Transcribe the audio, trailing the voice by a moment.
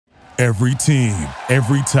Every team,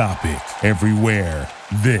 every topic, everywhere.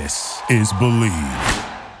 This is Believe.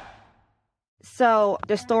 So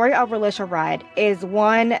the story of Relisha Rudd is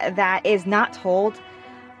one that is not told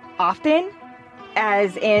often,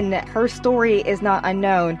 as in her story is not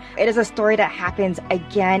unknown. It is a story that happens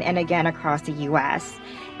again and again across the U.S.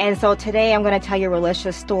 And so today I'm going to tell you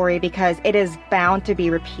Relisha's story because it is bound to be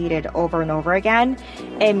repeated over and over again.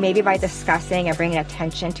 And maybe by discussing and bringing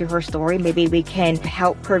attention to her story, maybe we can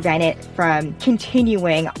help prevent it from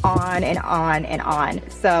continuing on and on and on.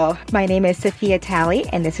 So my name is Sophia Talley,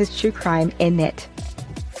 and this is True Crime in It.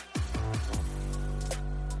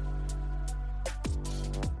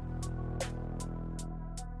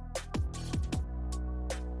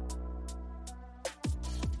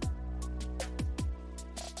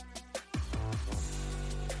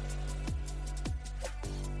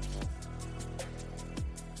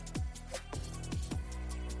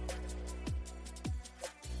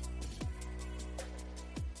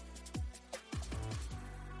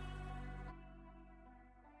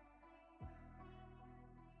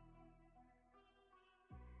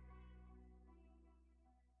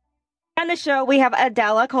 On the show, we have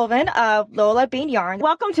Adela Colvin of Lola Bean Yarn.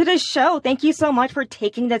 Welcome to the show. Thank you so much for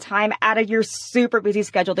taking the time out of your super busy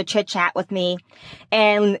schedule to chit chat with me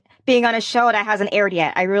and being on a show that hasn't aired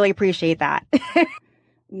yet. I really appreciate that.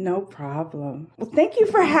 No problem. Well, thank you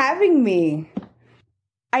for having me.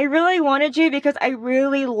 I really wanted you because I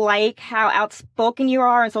really like how outspoken you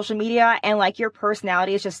are on social media, and like your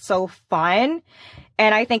personality is just so fun.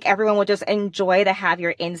 And I think everyone will just enjoy to have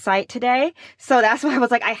your insight today. So that's why I was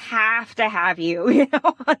like, I have to have you,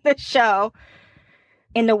 on the show.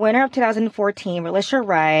 In the winter of 2014, Relisha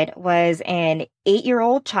Rudd was an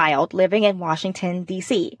 8-year-old child living in Washington,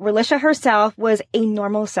 D.C. Relisha herself was a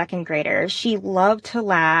normal second grader. She loved to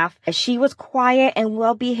laugh. She was quiet and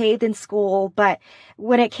well-behaved in school, but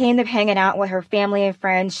when it came to hanging out with her family and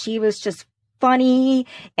friends, she was just funny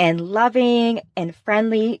and loving and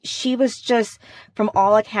friendly. She was just, from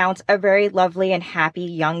all accounts, a very lovely and happy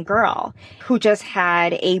young girl who just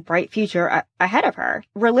had a bright future ahead of her.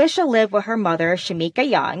 Relisha lived with her mother, Shamika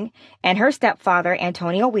Young, and her stepfather,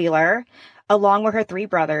 Antonio Wheeler, along with her 3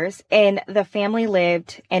 brothers, and the family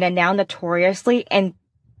lived in a now notoriously and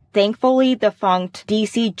thankfully defunct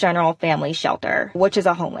DC General Family Shelter, which is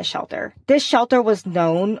a homeless shelter. This shelter was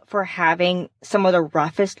known for having some of the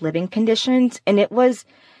roughest living conditions, and it was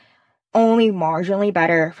only marginally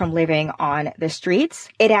better from living on the streets.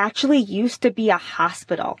 It actually used to be a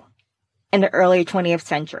hospital in the early 20th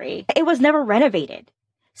century. It was never renovated,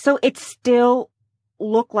 so it still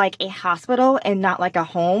looked like a hospital and not like a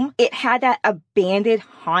home. It had that abandoned,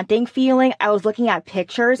 haunting feeling. I was looking at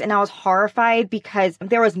pictures and I was horrified because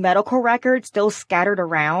there was medical records still scattered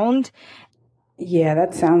around. Yeah,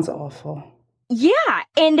 that sounds awful. Yeah,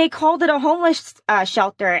 and they called it a homeless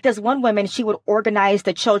shelter. This one woman, she would organize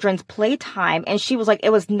the children's playtime, and she was like,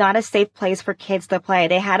 it was not a safe place for kids to play.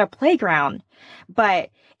 They had a playground, but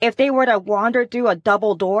if they were to wander through a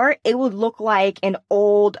double door, it would look like an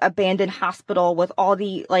old abandoned hospital with all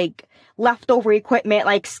the like leftover equipment,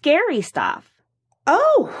 like scary stuff.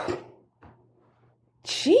 Oh,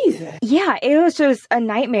 Jesus. Yeah, it was just a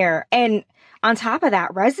nightmare. And on top of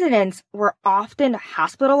that, residents were often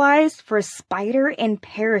hospitalized for spider and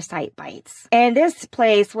parasite bites. And this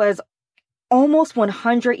place was almost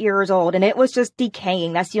 100 years old, and it was just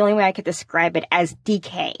decaying. That's the only way I could describe it, as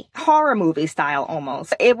decay. Horror movie style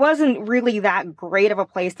almost. It wasn't really that great of a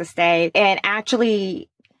place to stay. And actually,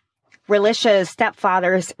 Relisha's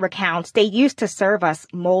stepfather's recounts, they used to serve us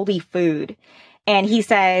moldy food. And he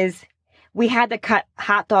says, we had to cut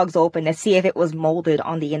hot dogs open to see if it was molded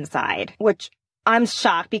on the inside, which I'm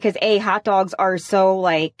shocked because hot dogs are so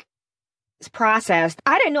like processed.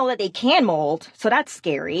 I didn't know that they can mold, so that's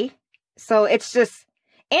scary. So it's just,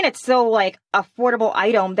 and it's so like affordable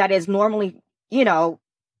item that is normally,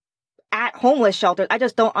 at homeless shelters. I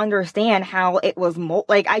just don't understand how it was,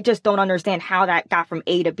 I just don't understand how that got from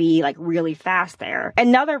A to B, like really fast there.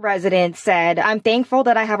 Another resident said, I'm thankful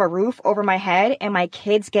that I have a roof over my head and my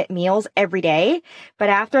kids get meals every day. But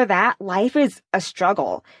after that, life is a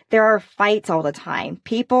struggle. There are fights all the time.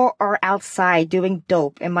 People are outside doing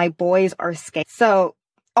dope and my boys are scared. So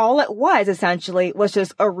all it was essentially was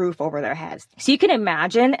just a roof over their heads. So you can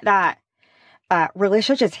imagine that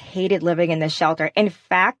Relisha just hated living in this shelter. In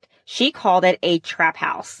fact, she called it a trap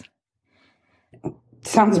house.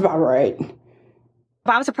 Sounds about right.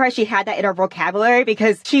 But I'm surprised she had that in her vocabulary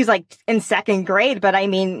because she's like in second grade, but I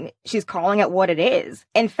mean, she's calling it what it is.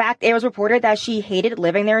 In fact, it was reported that she hated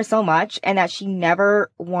living there so much and that she never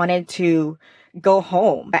wanted to go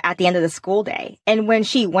home at the end of the school day. And when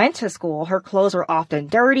she went to school, her clothes were often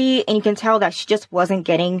dirty, and you can tell that she just wasn't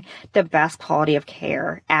getting the best quality of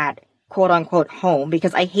care at quote unquote home,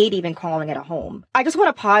 because I hate even calling it a home. I just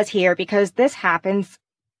want to pause here because this happens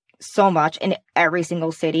so much in every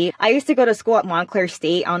single city. I used to go to school at Montclair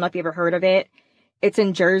State. I don't know if you ever heard of it. It's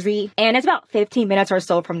in Jersey, and it's about 15 minutes or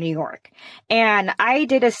so from New York. And I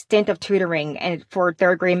did a stint of tutoring for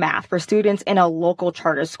third grade math for students in a local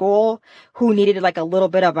charter school who needed like a little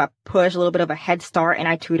bit of a push, a little bit of a head start. And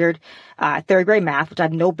I tutored third grade math, which I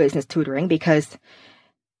had no business tutoring because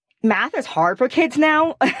math is hard for kids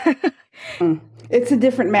now. It's a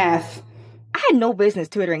different math. I had no business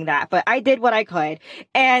tutoring that, but I did what I could.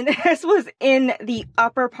 And this was in the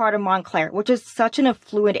upper part of Montclair, which is such an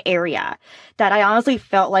affluent area that I honestly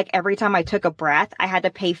felt like every time I took a breath, I had to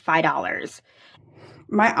pay $5.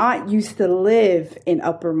 My aunt used to live in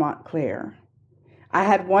Upper Montclair. I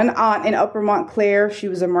had one aunt in Upper Montclair. She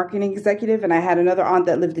was a marketing executive, and I had another aunt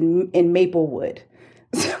that lived in Maplewood.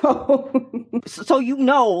 So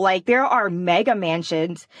like there are mega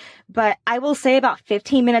mansions, but I will say about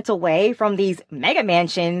 15 minutes away from these mega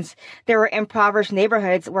mansions, there were impoverished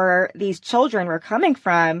neighborhoods where these children were coming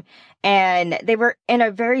from, and they were in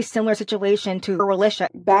a very similar situation to Relisha.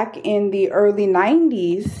 Back in the early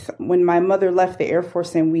 90s, when my mother left the Air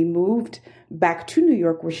Force and we moved back to New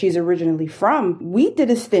York, where she's originally from, we did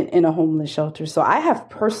a stint in a homeless shelter. So I have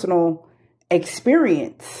personal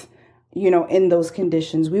experience in those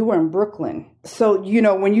conditions. We were in Brooklyn. So,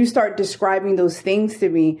 when you start describing those things to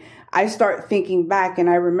me, I start thinking back, and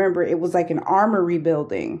I remember it was like an armory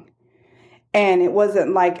building. And it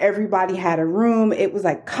wasn't like everybody had a room. It was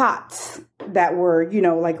like cots that were,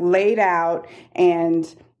 like laid out.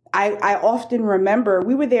 And I often remember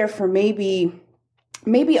we were there for maybe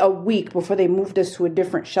a week before they moved us to a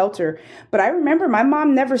different shelter. But I remember my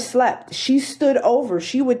mom never slept. She stood over.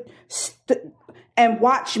 She would and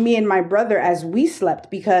watch me and my brother as we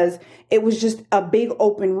slept, because it was just a big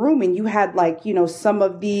open room, and you had some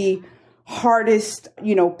of the hardest,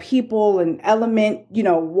 people and element,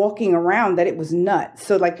 walking around, that it was nuts.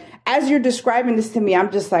 So like, as you're describing this to me,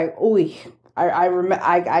 I'm just like, ooh, I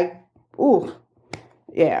remember, ooh,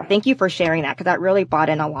 yeah. Thank you for sharing that, because that really brought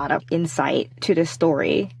in a lot of insight to the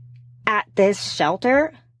story. At this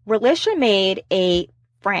shelter, Relisha made a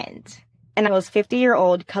friend, and it was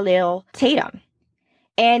 50-year-old Khalil Tatum.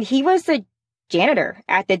 And he was the janitor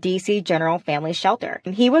at the DC General Family Shelter.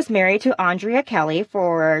 He was married to Andrea Kelly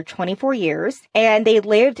for 24 years, and they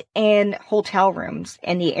lived in hotel rooms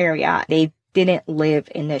in the area. They didn't live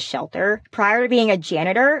in this shelter. Prior to being a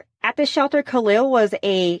janitor at the shelter, Khalil was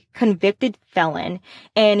a convicted felon,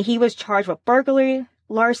 and he was charged with burglary,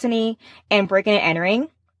 larceny, and breaking and entering.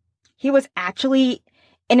 He was actually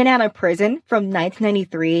in and out of prison from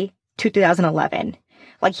 1993 to 2011.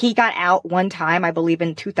 Like, he got out one time, I believe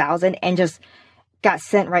in 2000, and just got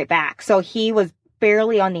sent right back. So he was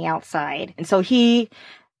barely on the outside. And so he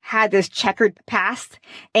had this checkered past.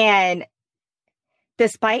 And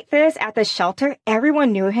despite this, at the shelter,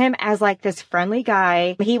 everyone knew him as like this friendly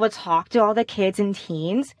guy. He would talk to all the kids and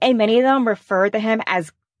teens, and many of them referred to him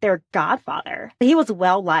as their godfather. He was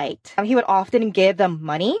well liked. He would often give them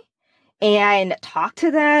money and talk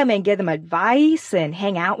to them and give them advice and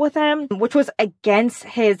hang out with them, which was against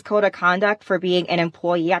his code of conduct for being an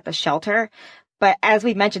employee at the shelter. But as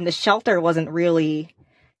we mentioned, the shelter wasn't really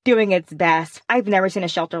doing its best. I've never seen a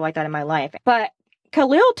shelter like that in my life. But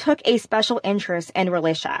Khalil took a special interest in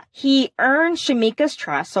Relisha. He earned Shamika's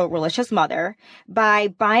trust, so Relisha's mother, by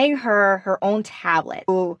buying her own tablet.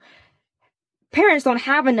 Parents don't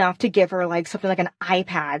have enough to give her like something like an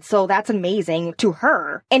iPad, so that's amazing to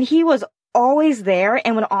her. And he was always there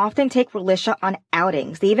and would often take Relisha on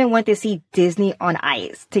outings. They even went to see Disney on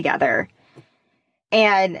Ice together.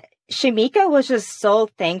 And Shamika was just so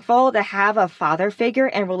thankful to have a father figure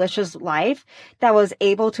in Relisha's life that was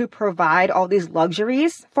able to provide all these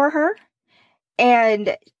luxuries for her.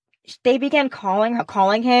 And they began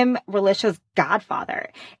calling him Relisha's godfather.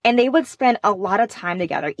 And they would spend a lot of time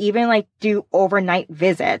together, even like do overnight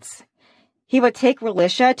visits. He would take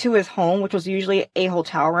Relisha to his home, which was usually a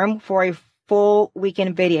hotel room, for a full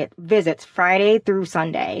weekend visits Friday through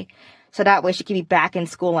Sunday. So that way she could be back in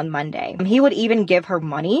school on Monday. He would even give her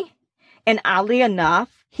money. And oddly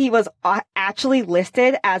enough, he was actually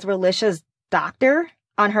listed as Relisha's doctor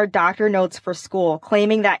on her doctor notes for school,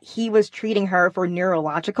 claiming that he was treating her for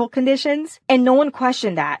neurological conditions. And no one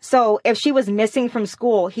questioned that. So if she was missing from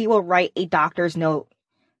school, he will write a doctor's note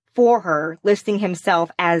for her, listing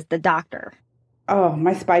himself as the doctor. Oh,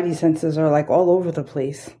 my spidey senses are like all over the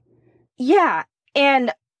place. Yeah.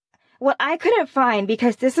 And what I couldn't find,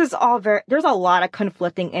 because this is all there's a lot of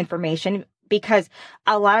conflicting information, because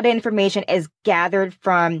a lot of the information is gathered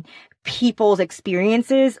from people's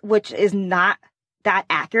experiences, which is not that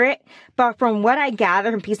accurate. But from what I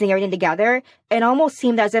gathered from piecing everything together, it almost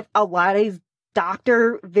seemed as if a lot of these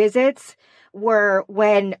doctor visits were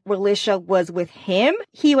when Relisha was with him.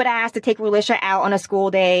 He would ask to take Relisha out on a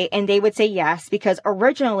school day, and they would say yes, because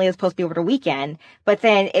originally it was supposed to be over the weekend. But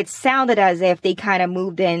then it sounded as if they kind of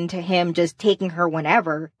moved into him just taking her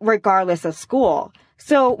whenever, regardless of school.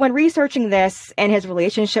 So when researching this and his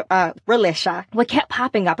relationship, Relisha, what kept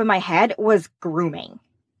popping up in my head was grooming.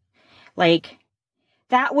 Like,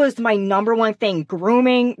 that was my number one thing.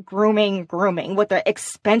 Grooming with the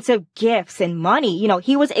expensive gifts and money. You know,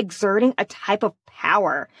 he was exerting a type of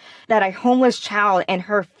power that a homeless child and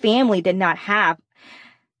her family did not have.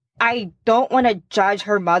 I don't want to judge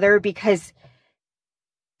her mother, because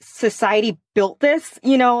society built this,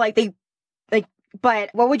 you know, but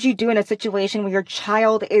what would you do in a situation where your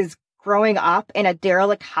child is growing up in a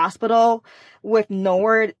derelict hospital with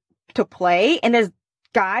nowhere to play, and this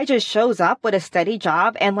guy just shows up with a steady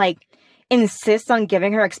job and insists on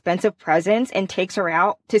giving her expensive presents and takes her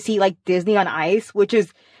out to see Disney on Ice, which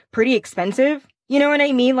is pretty expensive. You know what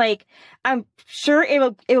I mean? I'm sure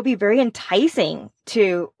it'll be very enticing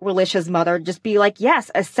to Relisha's mother, just be like,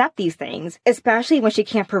 yes, accept these things, especially when she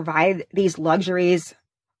can't provide these luxuries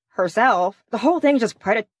herself. The whole thing is just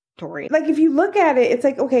predatory. If you look at it, it's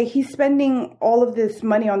okay, he's spending all of this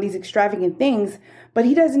money on these extravagant things, but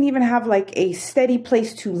he doesn't even have a steady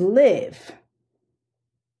place to live.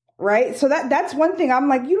 Right? So that's one thing.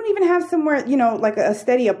 I'm you don't even have somewhere, a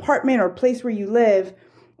steady apartment or place where you live,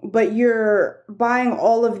 but you're buying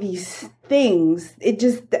all of these things. It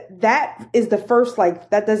just, that is the first,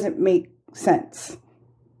 that doesn't make sense.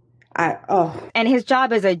 And his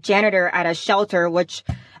job as a janitor at a shelter, which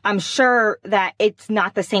I'm sure that it's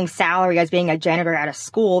not the same salary as being a janitor at a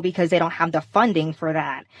school, because they don't have the funding for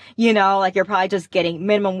that. You know, you're probably just getting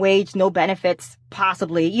minimum wage, no benefits,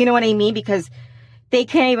 possibly. You know what I mean? Because they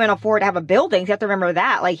can't even afford to have a building. So you have to remember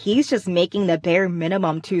that. He's just making the bare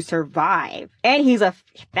minimum to survive. And he's a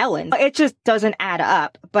felon. It just doesn't add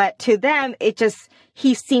up. But to them,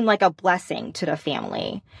 he seemed like a blessing to the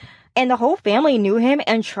family. And the whole family knew him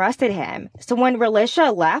and trusted him. So when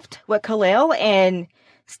Relisha left with Khalil and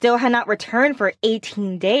still had not returned for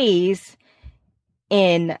 18 days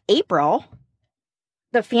in April,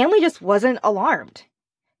 the family just wasn't alarmed.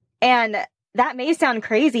 And that may sound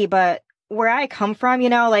crazy, but where I come from,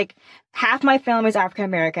 half my family is African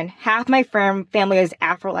American, half my family is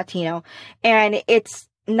Afro-Latino, and it's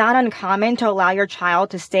not uncommon to allow your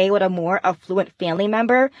child to stay with a more affluent family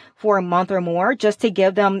member for a month or more just to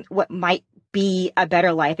give them what might be a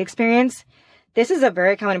better life experience. This is a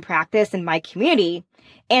very common practice in my community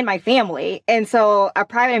and my family. And so a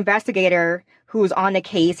private investigator who's on the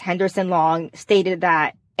case, Henderson Long, stated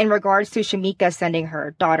that in regards to Shamika sending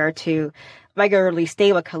her daughter to regularly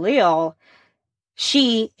stay with Khalil,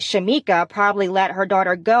 Shamika, probably let her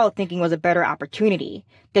daughter go thinking it was a better opportunity.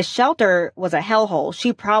 The shelter was a hellhole.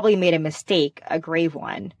 She probably made a mistake, a grave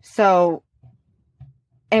one.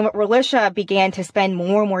 And Relisha began to spend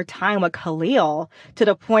more and more time with Khalil to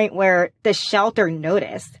the point where the shelter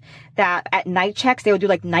noticed that at night checks, they would do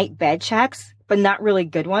night bed checks, but not really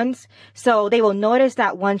good ones. So they will notice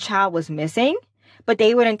that one child was missing, but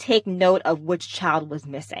they wouldn't take note of which child was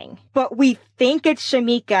missing. But we think it's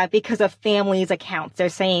Shamika because of family's accounts. They're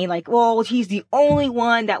saying well, he's the only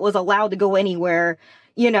one that was allowed to go anywhere,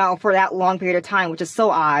 for that long period of time, which is so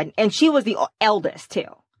odd. And she was the eldest too.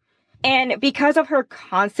 And because of her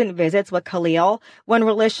constant visits with Khalil, when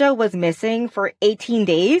Relisha was missing for 18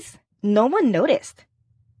 days, no one noticed.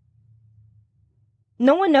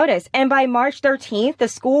 No one noticed. And by March 13th, the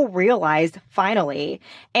school realized finally,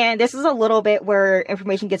 and this is a little bit where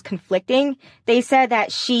information gets conflicting. They said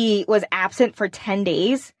that she was absent for 10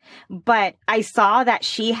 days, but I saw that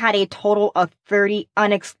she had a total of 30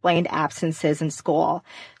 unexplained absences in school.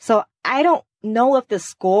 So I don't know if the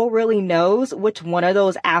school really knows which one of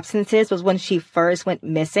those absences was when she first went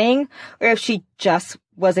missing, or if she just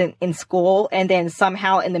wasn't in school and then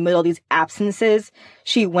somehow in the middle of these absences,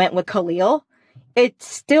 she went with Khalil. It's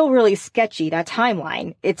still really sketchy, that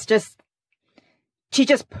timeline. It's just, she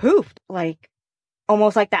just poofed,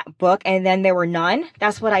 almost like that book, and then there were none.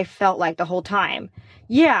 That's what I felt like the whole time.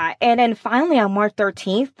 Yeah, and then finally on March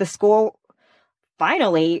 13th, the school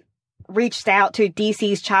finally reached out to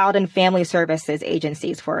DC's Child and Family Services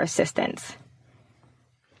agencies for assistance.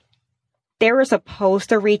 They were supposed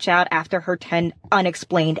to reach out after her 10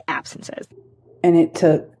 unexplained absences. And it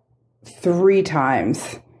took 3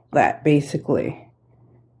 times that, basically.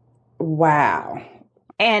 Wow.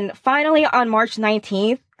 And finally, on March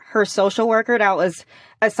 19th, her social worker that was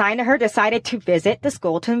assigned to her decided to visit the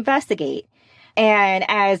school to investigate. And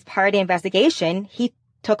as part of the investigation, he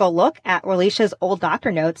took a look at Relisha's old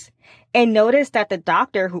doctor notes and noticed that the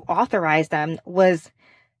doctor who authorized them was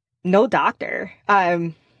no doctor.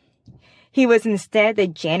 He was instead the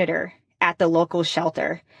janitor at the local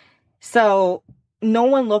shelter. So no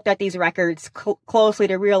one looked at these records closely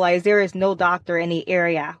to realize there is no doctor in the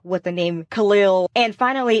area with the name Khalil. And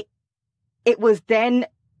finally, it was then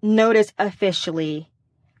noticed officially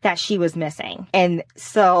that she was missing. And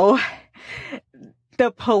so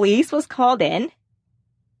the police was called in.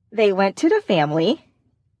 They went to the family,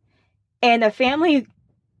 and the family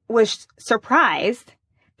was surprised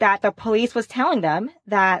that the police was telling them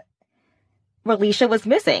that Relisha was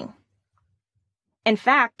missing. In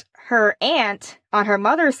fact, her aunt on her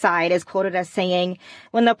mother's side is quoted as saying,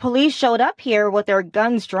 when the police showed up here with their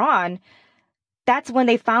guns drawn, that's when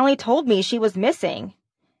they finally told me she was missing.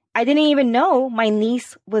 I didn't even know my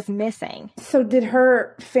niece was missing. So did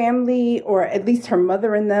her family, or at least her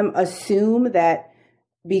mother and them, assume that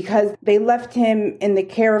because they left him in the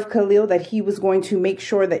care of Khalil that he was going to make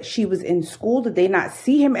sure that she was in school? Did they not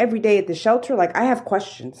see him every day at the shelter? Like, I have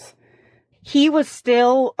questions. He was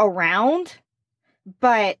still around,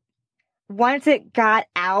 but once it got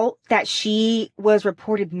out that she was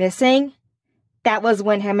reported missing, that was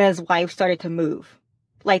when him and his wife started to move.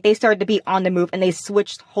 Like, they started to be on the move and they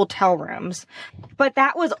switched hotel rooms. But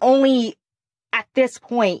that was only, at this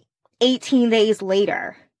point, 18 days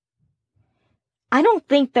later. I don't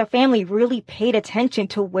think the family really paid attention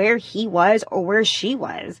to where he was or where she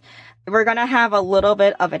was. We're going to have a little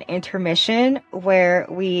bit of an intermission where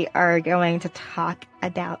we are going to talk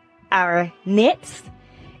about our knits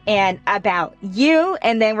and about you.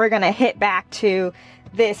 And then we're going to hit back to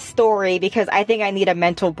this story because I think I need a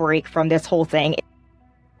mental break from this whole thing.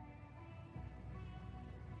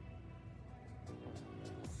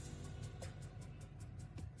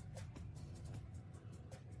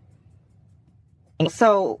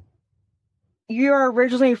 So, you're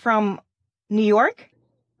originally from New York?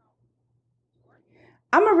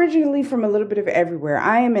 I'm originally from a little bit of everywhere.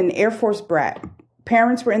 I am an Air Force brat.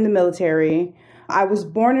 Parents were in the military. I was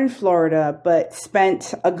born in Florida, but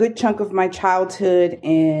spent a good chunk of my childhood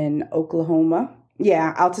in Oklahoma.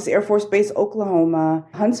 Yeah, Altus Air Force Base, Oklahoma,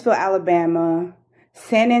 Huntsville, Alabama,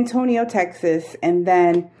 San Antonio, Texas, and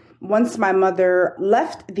then once my mother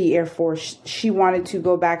left the Air Force, she wanted to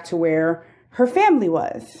go back to where her family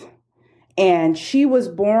was. And she was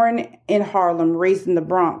born in Harlem, raised in the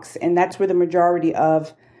Bronx, and that's where the majority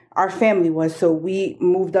of our family was. So we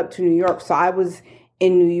moved up to New York. So I was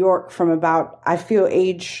in New York from about, I feel,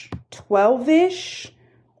 age 12-ish,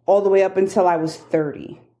 all the way up until I was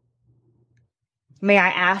 30. May I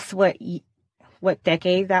ask what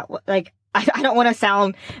decade that was? Like, I don't want to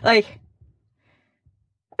sound like...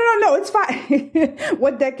 No, it's fine.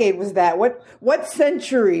 What decade was that? What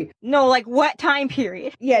century? No, like what time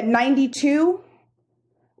period? Yeah, 92.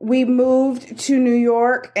 We moved to New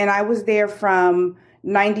York and I was there from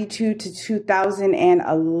 92 to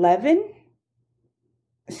 2011.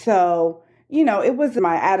 So, it was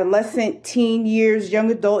my adolescent, teen years,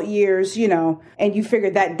 young adult years, and you figure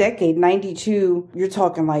that decade, 92, you're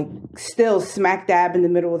talking like still smack dab in the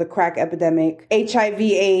middle of the crack epidemic, HIV,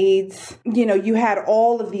 AIDS, you had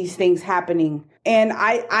all of these things happening. And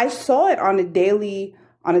I saw it on a daily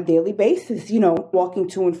basis, walking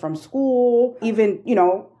to and from school, even,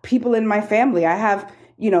 people in my family. I have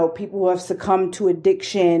people who have succumbed to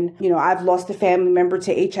addiction. I've lost a family member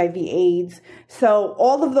to HIV AIDS. So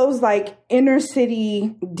all of those like inner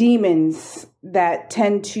city demons that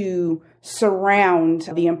tend to surround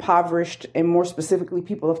the impoverished, and more specifically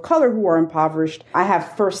people of color who are impoverished, I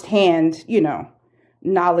have firsthand,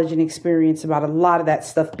 knowledge and experience about a lot of that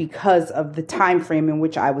stuff because of the time frame in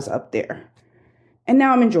which I was up there. And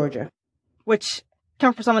now I'm in Georgia. Which,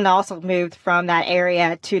 come from someone that also moved from that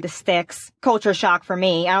area to the sticks. Culture shock for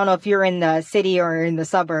me. I don't know if you're in the city or in the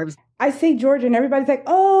suburbs. I say Georgia and everybody's like,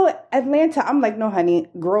 oh, Atlanta. I'm like, no, honey,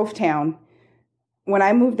 Grovetown. When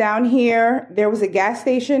I moved down here, there was a gas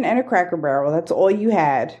station and a Cracker Barrel. That's all you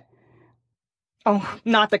had. Oh,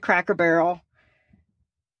 not the Cracker Barrel.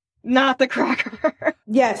 Not the Cracker Barrel.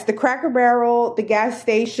 Yes, the Cracker Barrel, the gas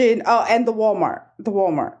station, and the Walmart. The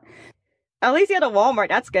Walmart. At least you had a Walmart.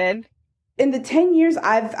 That's good. In the 10 years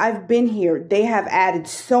I've been here, they have added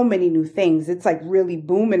so many new things. It's like really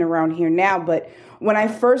booming around here now. But when I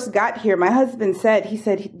first got here, my husband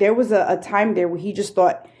said there was a time there where he just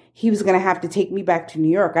thought he was going to have to take me back to New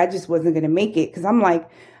York. I just wasn't going to make it because I'm like,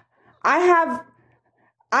 I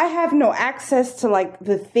I have no access to like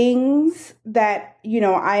the things that,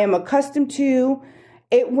 I am accustomed to.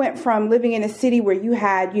 It went from living in a city where you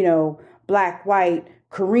had, Black, white,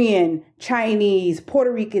 Korean, Chinese,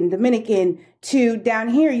 Puerto Rican, Dominican, to down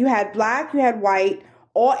here you had Black, you had white,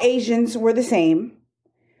 all Asians were the same.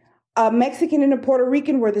 A Mexican and a Puerto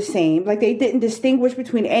Rican were the same. Like they didn't distinguish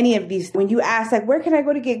between any of these. When you ask, like, where can I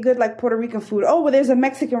go to get good, like Puerto Rican food? Oh, well, there's a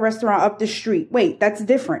Mexican restaurant up the street. Wait, that's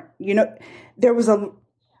different. There was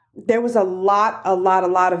a lot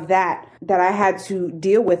of that I had to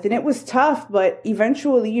deal with. And it was tough, but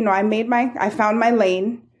eventually, I found my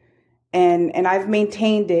lane and I've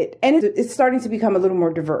maintained it. And it's starting to become a little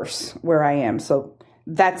more diverse where I am. So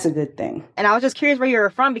that's a good thing. And I was just curious where you were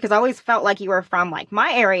from because I always felt like you were from like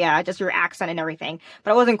my area, just your accent and everything,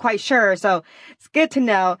 but I wasn't quite sure. So it's good to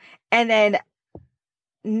know. And then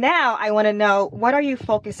now I want to know, what are you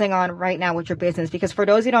focusing on right now with your business? Because for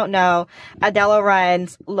those who don't know, Adela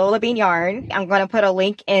runs Lola Bean Yarn. I'm going to put a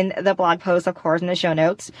link in the blog post, of course, in the show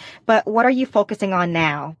notes. But what are you focusing on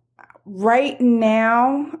now? Right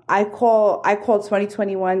now, I call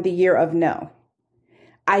 2021 the year of no.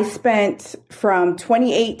 I spent from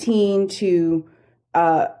 2018 to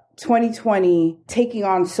 2020 taking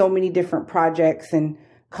on so many different projects and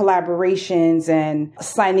collaborations and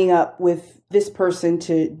signing up with this person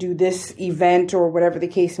to do this event or whatever the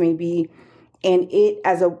case may be. And it,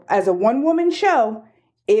 as a one-woman show,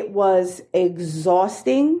 it was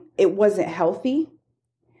exhausting. It wasn't healthy.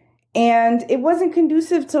 And it wasn't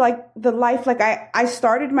conducive to like the life. Like I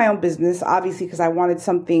started my own business, obviously, because I wanted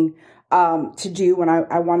something to do, and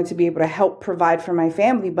I wanted to be able to help provide for my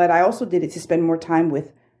family, but I also did it to spend more time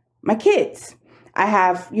with my kids. I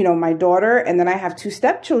have, my daughter, and then I have 2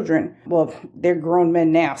 stepchildren. Well, they're grown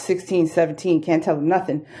men now, 16, 17, can't tell them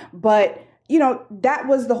nothing. But, that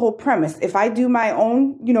was the whole premise. If I do my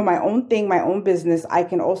own, my own thing, my own business, I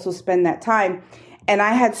can also spend that time. And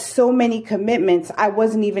I had so many commitments, I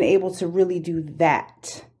wasn't even able to really do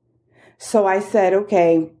that. So I said,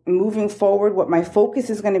 okay, moving forward, what my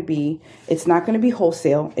focus is going to be, it's not going to be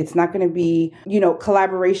wholesale. It's not going to be,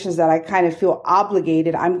 collaborations that I kind of feel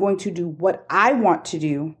obligated. I'm going to do what I want to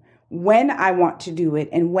do, when I want to do it,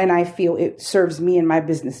 and when I feel it serves me and my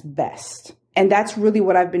business best. And that's really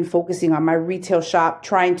what I've been focusing on, my retail shop,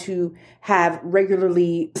 trying to have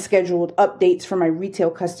regularly scheduled updates for my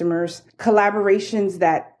retail customers, collaborations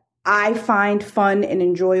that I find fun and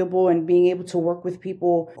enjoyable, and being able to work with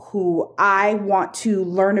people who I want to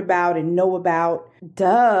learn about and know about.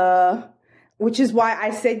 Which is why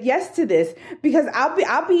I said yes to this, because I'll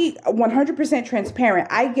be 100% transparent.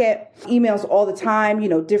 I get emails all the time,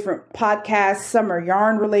 different podcasts, some are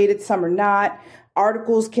yarn related, some are not.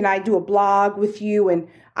 Articles, can I do a blog with you? And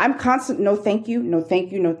I'm constant, no, thank you. No,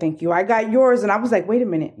 thank you. No, thank you. I got yours. And I was like, wait a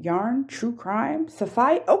minute, yarn, true crime,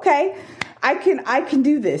 Safai. Okay. I can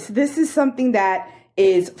do this. This is something that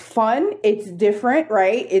is fun. It's different,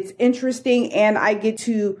 right? It's interesting. And I get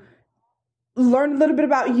to learn a little bit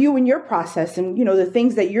about you and your process and, the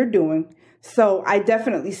things that you're doing. So I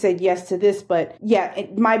definitely said yes to this, but yeah,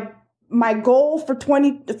 my goal for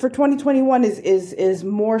 2021 is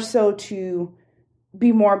more so to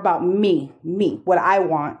be more about me, what I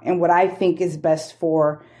want and what I think is best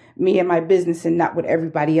for me and my business, and not what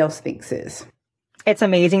everybody else thinks is. It's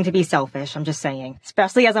amazing to be selfish. I'm just saying,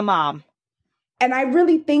 especially as a mom. And I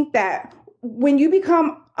really think that when you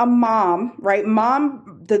become a mom, right?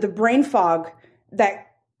 Mom, the brain fog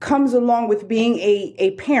that comes along with being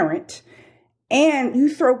a parent, and you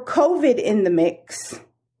throw COVID in the mix,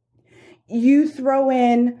 you throw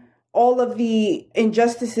in all of the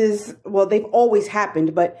injustices, well, they've always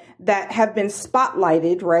happened, but that have been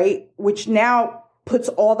spotlighted, right? Which now puts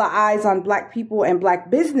all the eyes on Black people and Black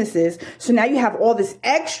businesses. So now you have all this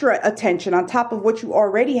extra attention on top of what you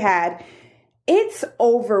already had. It's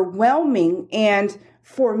overwhelming. And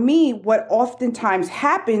for me, what oftentimes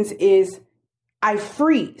happens is I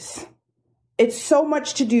freeze. It's so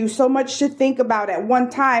much to do, so much to think about at one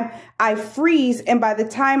time. I freeze. And by the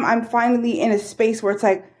time I'm finally in a space where it's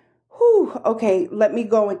like, okay, let me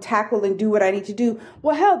go and tackle and do what I need to do.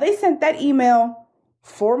 Well, hell, they sent that email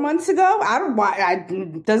 4 months ago.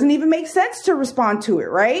 It doesn't even make sense to respond to it,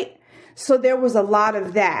 right? So there was a lot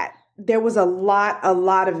of that. There was a lot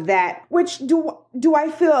of that, which do I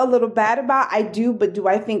feel a little bad about? I do, but do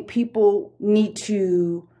I think people need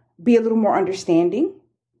to be a little more understanding?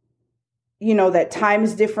 That time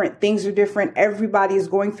is different, things are different, everybody is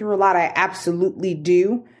going through a lot. I absolutely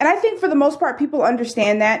do. And I think for the most part, people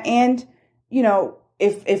understand that. And,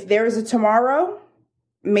 if there is a tomorrow,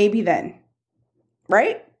 maybe then,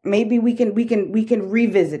 right? Maybe we can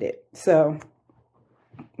revisit it. So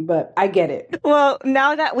But I get it. Well,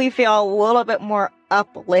 now that we feel a little bit more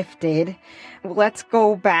uplifted, let's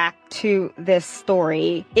go back to this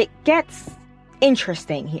story. It gets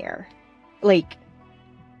interesting here. Like,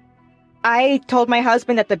 I told my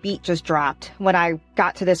husband that the beat just dropped when I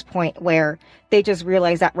got to this point where they just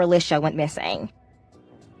realized that Relisha went missing.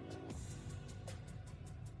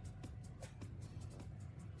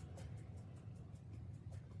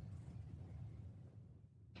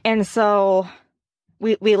 And so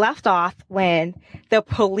we left off when the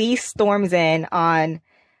police storms in on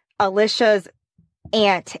Alicia's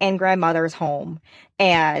aunt and grandmother's home.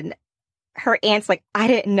 And her aunt's like, I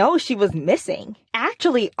didn't know she was missing.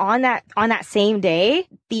 Actually, on that same day,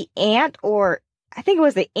 the aunt, or I think it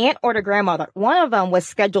was the aunt or the grandmother, one of them was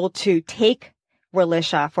scheduled to take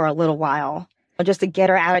Relisha for a little while just to get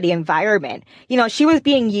her out of the environment. You know, she was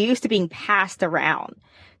being used to being passed around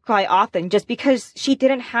quite often just because she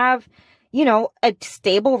didn't have, you know, a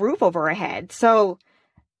stable roof over her head. So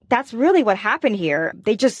that's really what happened here.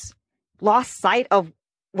 They just lost sight of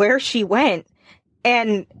where she went.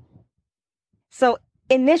 And so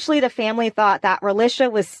initially the family thought that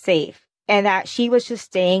Relisha was safe and that she was just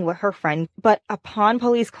staying with her friend. But upon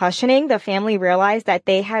police questioning, the family realized that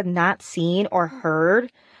they had not seen or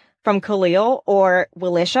heard from Khalil or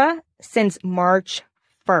Relisha since March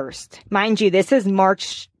 1st. Mind you, this is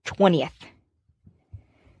March 20th.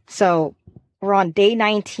 So we're on day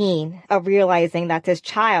 19 of realizing that this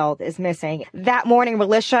child is missing. That morning,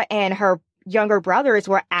 Relisha and her younger brothers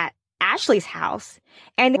were at Ashley's house,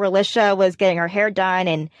 and Relisha was getting her hair done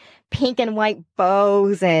and pink and white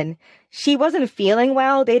bows, and she wasn't feeling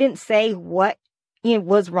well. They didn't say what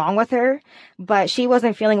was wrong with her, but she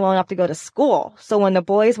wasn't feeling well enough to go to school. So when the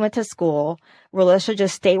boys went to school, Relisha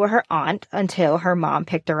just stayed with her aunt until her mom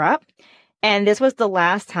picked her up. And this was the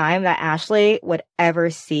last time that Ashley would ever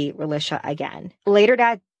see Relisha again. Later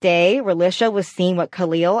that day, Relisha was seen with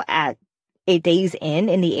Khalil at a Days Inn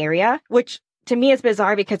in the area, which to me is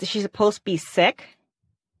bizarre because she's supposed to be sick.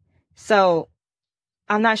 So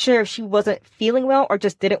I'm not sure if she wasn't feeling well or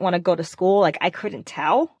just didn't want to go to school. Like, I couldn't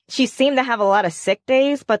tell. She seemed to have a lot of sick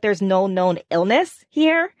days, but there's no known illness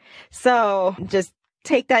here. So just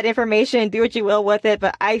take that information and do what you will with it.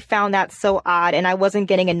 But I found that so odd, and I wasn't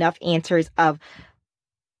getting enough answers of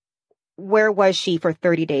where was she for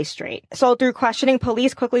 30 days straight. So through questioning,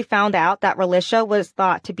 police quickly found out that Relisha was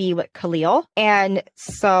thought to be with Khalil. And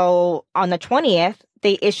so on the 20th,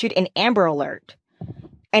 they issued an Amber Alert.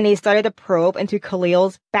 And they started to probe into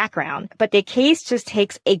Khalil's background. But the case just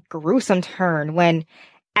takes a gruesome turn when,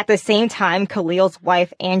 at the same time, Khalil's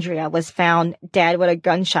wife, Andrea, was found dead with a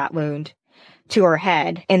gunshot wound to her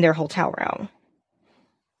head in their hotel room.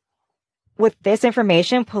 With this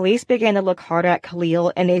information, police began to look harder at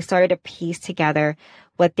Khalil, and they started to piece together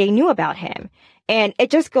what they knew about him. And it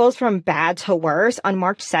just goes from bad to worse. On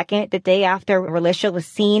March 2nd, the day after Relisha was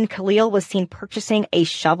seen, Khalil was seen purchasing a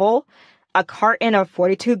shovel, a carton of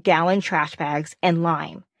 42-gallon trash bags, and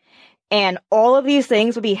lime. And all of these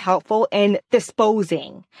things would be helpful in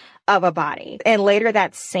disposing of a body. And later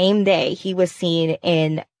that same day, he was seen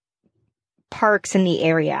in parks in the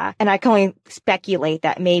area. And I can only speculate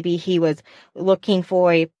that maybe he was looking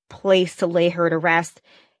for a place to lay her to rest.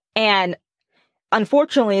 And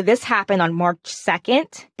unfortunately, this happened on March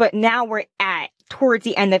 2nd. But now we're towards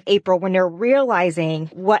the end of April when they're realizing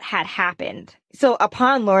what had happened. So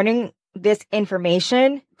upon learning this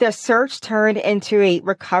information, the search turned into a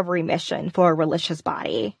recovery mission for Relisha's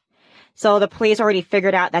body. So the police already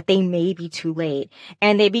figured out that they may be too late,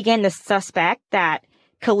 and they began to suspect that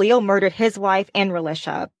Khalil murdered his wife and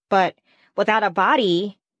Relisha. But without a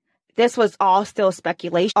body, this was all still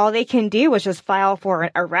speculation. All they can do was just file for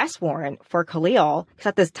an arrest warrant for Khalil, because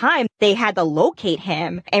at this time they had to locate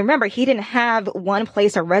him. And remember, he didn't have one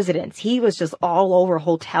place of residence. He was just all over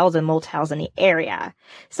hotels and motels in the area.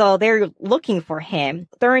 So they're looking for him.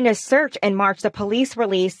 During the search in March, the police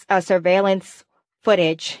released surveillance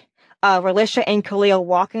footage of Relisha and Khalil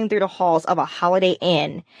walking through the halls of a Holiday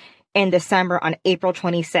Inn in December on April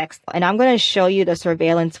 26th. And I'm going to show you the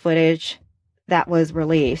surveillance footage that was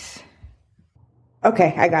released.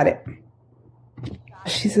 Okay, I got it.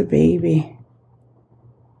 She's a baby.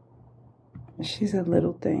 She's a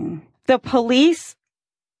little thing. The police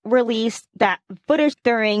released that footage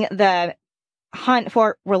during the hunt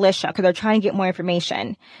for Relisha because they're trying to get more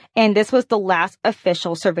information. And this was the last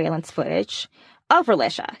official surveillance footage of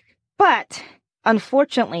Relisha. But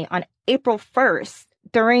unfortunately, on April 1st,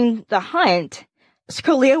 during the hunt,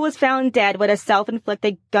 Khalil was found dead with a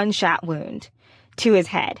self-inflicted gunshot wound to his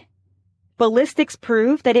head. Ballistics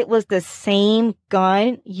proved that it was the same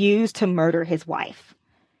gun used to murder his wife.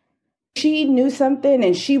 She knew something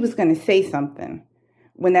and she was going to say something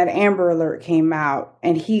when that Amber Alert came out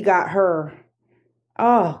and he got her.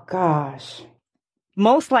 Oh, gosh.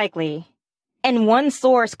 Most likely. And one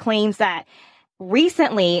source claims that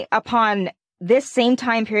recently, upon this same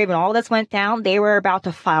time period when all this went down, they were about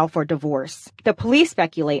to file for divorce. The police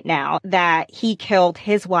speculate now that he killed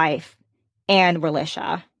his wife and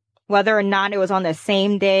Relisha. Whether or not it was on the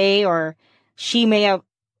same day or she may have,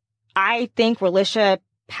 I think Relisha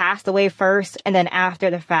passed away first, and then after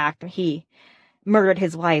the fact, he murdered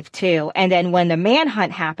his wife too. And then when the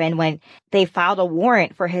manhunt happened, when they filed a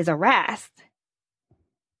warrant for his arrest,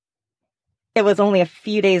 it was only a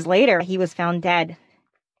few days later he was found dead.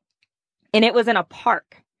 And it was in a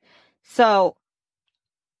park. So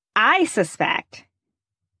I suspect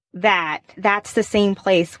that that's the same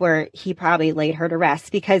place where he probably laid her to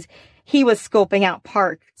rest, because he was scoping out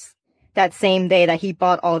parks that same day that he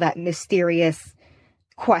bought all that mysterious,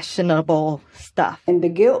 questionable stuff. And the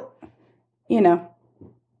guilt,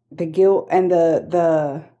 the guilt and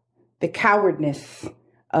the cowardness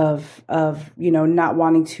of not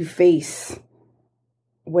wanting to face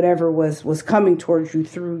whatever was coming towards you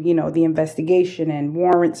through, the investigation and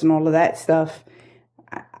warrants and all of that stuff.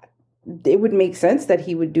 It would make sense that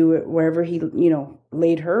he would do it wherever he,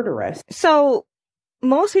 laid her to rest. So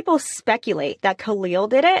most people speculate that Khalil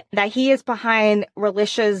did it, that he is behind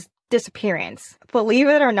Relisha's disappearance. Believe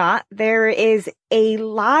it or not, there is a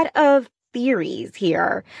lot of theories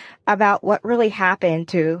here about what really happened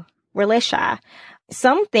to Relisha.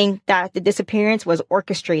 Some think that the disappearance was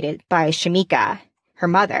orchestrated by Shamika, her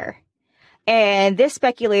mother. And this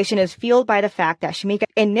speculation is fueled by the fact that Shamika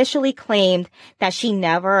initially claimed that she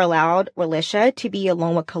never allowed Relisha to be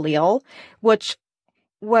alone with Khalil, which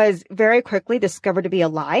was very quickly discovered to be a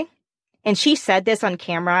lie. And she said this on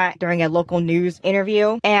camera during a local news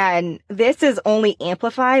interview. And this is only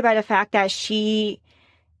amplified by the fact that she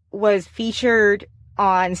was featured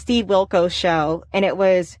on Steve Wilkos' show. And it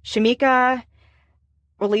was Shamika,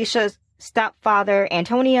 Relisha's stepfather,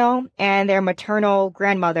 Antonio, and their maternal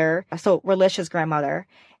grandmother, so Relisha's grandmother.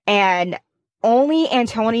 And only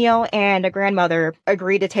Antonio and the grandmother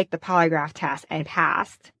agreed to take the polygraph test and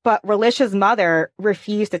passed. But Relisha's mother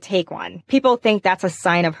refused to take one. People think that's a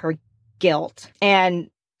sign of her guilt.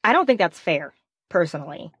 And I don't think that's fair,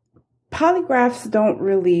 personally. Polygraphs don't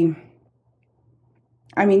really,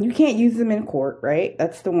 you can't use them in court, right?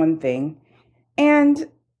 That's the one thing. And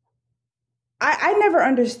I never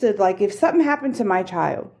understood, if something happened to my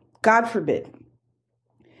child, God forbid,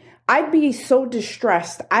 I'd be so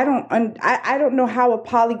distressed. I don't know how a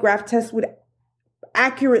polygraph test would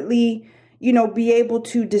accurately, be able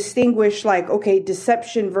to distinguish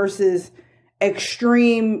deception versus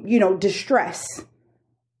extreme, distress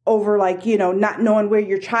over not knowing where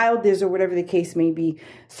your child is or whatever the case may be.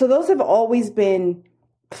 So those have always been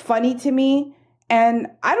funny to me. And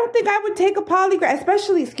I don't think I would take a polygraph,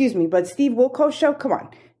 especially, but Steve Wilkos' show, come on.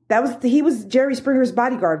 He was Jerry Springer's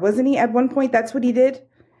bodyguard, wasn't he? At one point, that's what he did.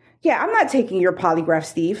 Yeah, I'm not taking your polygraph,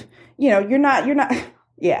 Steve. You're not,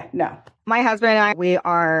 yeah, no. My husband and I, we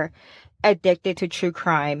are addicted to true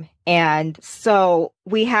crime. And so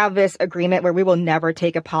we have this agreement where we will never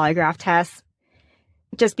take a polygraph test,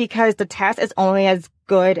 just because the test is only as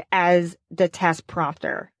good as the test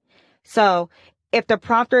prompter. So if the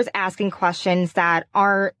prompter is asking questions that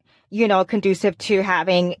aren't, conducive to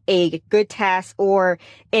having a good test, or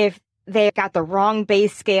if they got the wrong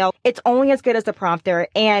base scale, it's only as good as the prompter.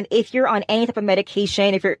 And if you're on any type of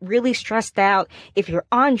medication, if you're really stressed out, if you're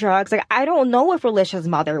on drugs, I don't know if Relisha's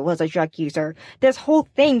mother was a drug user. This whole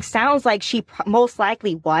thing sounds like she most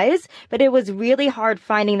likely was, but it was really hard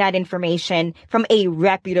finding that information from a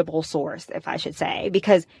reputable source, if I should say,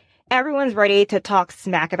 because everyone's ready to talk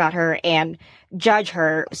smack about her and judge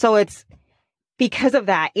her. So because of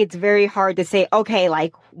that, it's very hard to say, okay,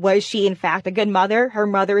 was she in fact a good mother? Her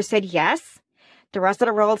mother said yes. The rest of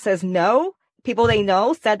the world says no. People they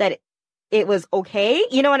know said that it was okay.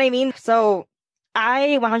 You know what I mean? So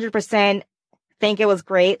I 100% think it was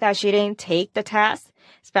great that she didn't take the test,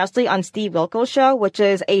 especially on Steve Wilkos' show, which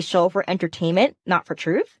is a show for entertainment, not for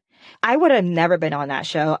truth. I would have never been on that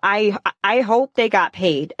show. I hope they got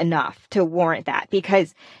paid enough to warrant that,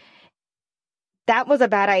 because that was a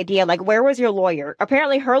bad idea. Where was your lawyer?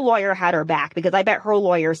 Apparently her lawyer had her back, because I bet her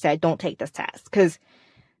lawyer said, don't take this test, because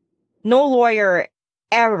no lawyer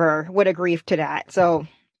ever would agree to that. So,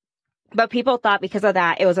 but people thought because of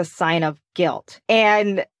that, it was a sign of guilt.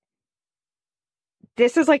 And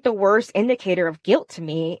this is the worst indicator of guilt to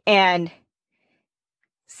me. And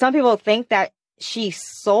some people think that she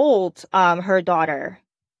sold her daughter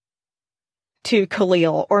to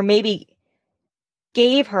Khalil, or maybe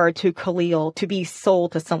gave her to Khalil to be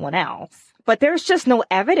sold to someone else. But there's just no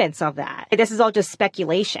evidence of that. This is all just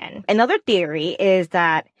speculation. Another theory is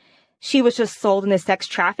that she was just sold into sex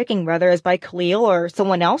trafficking, whether it's by Khalil or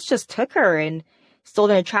someone else just took her and sold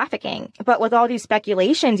into trafficking. But with all these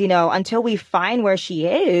speculations, until we find where she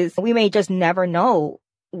is, we may just never know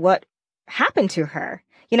what happened to her.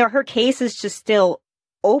 Her case is just still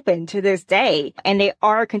open to this day, and they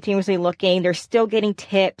are continuously looking. They're still getting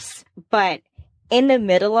tips. But in the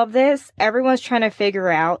middle of this, everyone's trying to figure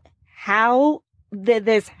out, how did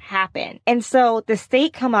this happen? And so the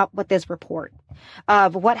state come up with this report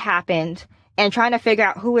of what happened and trying to figure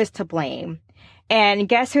out who is to blame. And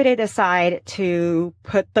guess who they decide to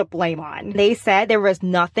put the blame on? They said there was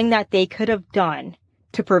nothing that they could have done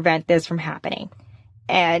to prevent this from happening.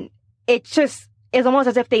 And it's almost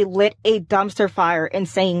as if they lit a dumpster fire in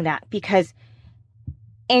saying that, because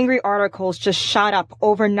angry articles just shot up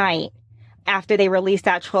overnight after they released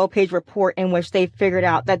that 12-page report in which they figured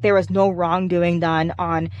out that there was no wrongdoing done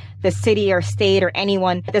on the city or state or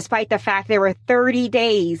anyone, despite the fact there were 30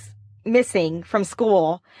 days missing from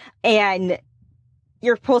school, and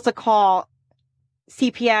you're supposed to call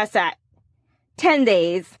CPS at 10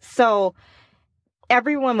 days. So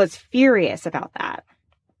everyone was furious about that.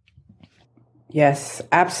 Yes,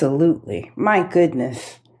 absolutely. My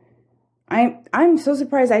goodness. I'm so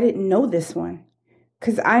surprised I didn't know this one.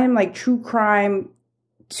 Because I am like true crime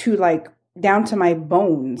to like down to my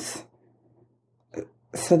bones.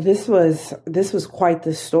 So this was quite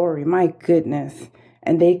the story. My goodness.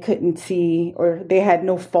 And they couldn't see, or they had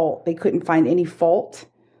no fault. They couldn't find any fault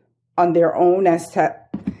on their own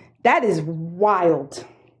that is wild.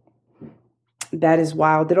 That is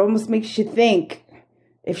wild. It almost makes you think,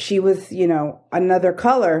 if she was, another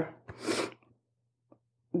color,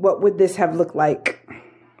 what would this have looked like?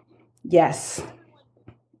 Yes.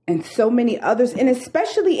 And so many others, and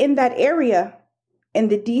especially in that area, in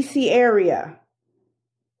the DC area,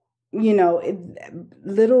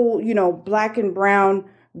 little, Black and brown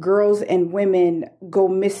girls and women go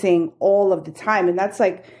missing all of the time. And that's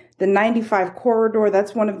like the 95 corridor.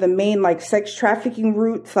 That's one of the main like sex trafficking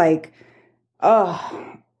routes. Like,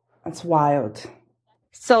 oh, that's wild.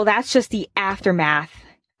 So that's just the aftermath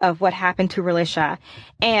of what happened to Relisha.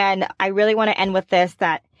 And I really want to end with this,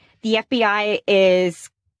 that the FBI is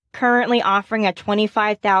currently offering a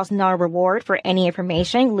 $25,000 reward for any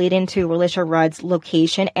information leading to Relisha Rudd's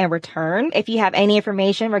location and return. If you have any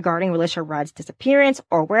information regarding Relisha Rudd's disappearance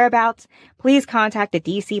or whereabouts, please contact the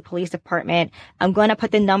DC Police Department. I'm going to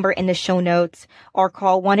put the number in the show notes, or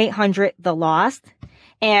call 1-800-THE-LOST.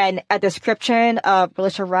 And a description of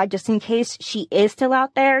Relisha Rudd, just in case she is still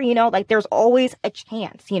out there, there's always a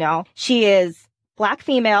chance, She is Black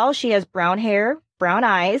female. She has brown hair, brown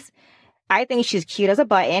eyes. I think she's cute as a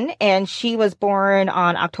button, and she was born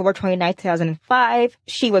on October 29th, 2005.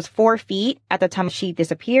 She was 4 feet at the time she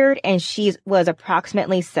disappeared, and she was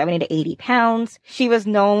approximately 70 to 80 pounds. She was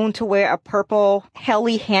known to wear a purple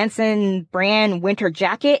Helly Hansen brand winter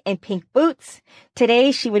jacket and pink boots.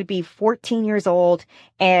 Today, she would be 14 years old,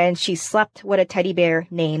 and she slept with a teddy bear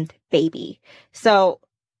named Baby. So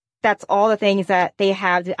that's all the things that they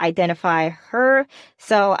have to identify her.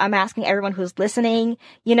 So I'm asking everyone who's listening,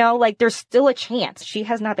 there's still a chance. She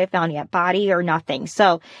has not been found yet, body or nothing.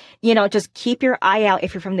 So, just keep your eye out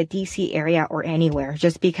if you're from the DC area or anywhere,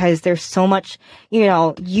 just because there's so much,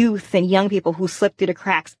 youth and young people who slip through the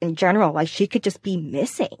cracks in general. Like, she could just be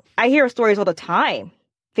missing. I hear stories all the time,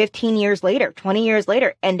 15 years later, 20 years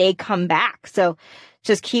later, and they come back. So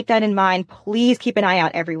just keep that in mind. Please keep an eye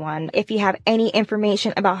out, everyone. If you have any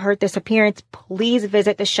information about her disappearance, please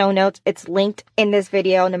visit the show notes. It's linked in this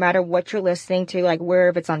video, no matter what you're listening to, like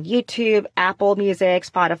wherever it's on YouTube, Apple Music,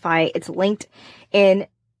 Spotify. It's linked in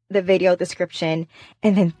the video description.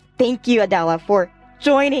 And then thank you, Adela, for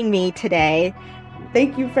joining me today.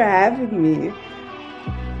 Thank you for having me.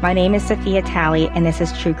 My name is Sophia Talley, and this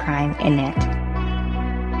is True Crime in It.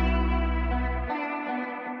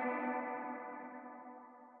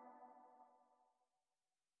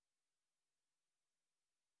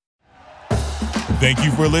 Thank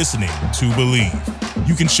you for listening to Believe.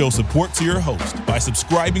 You can show support to your host by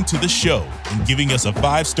subscribing to the show and giving us a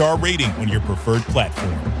 5-star rating on your preferred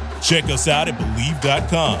platform. Check us out at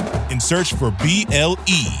Believe.com and search for BLEAV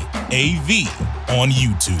on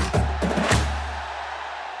YouTube.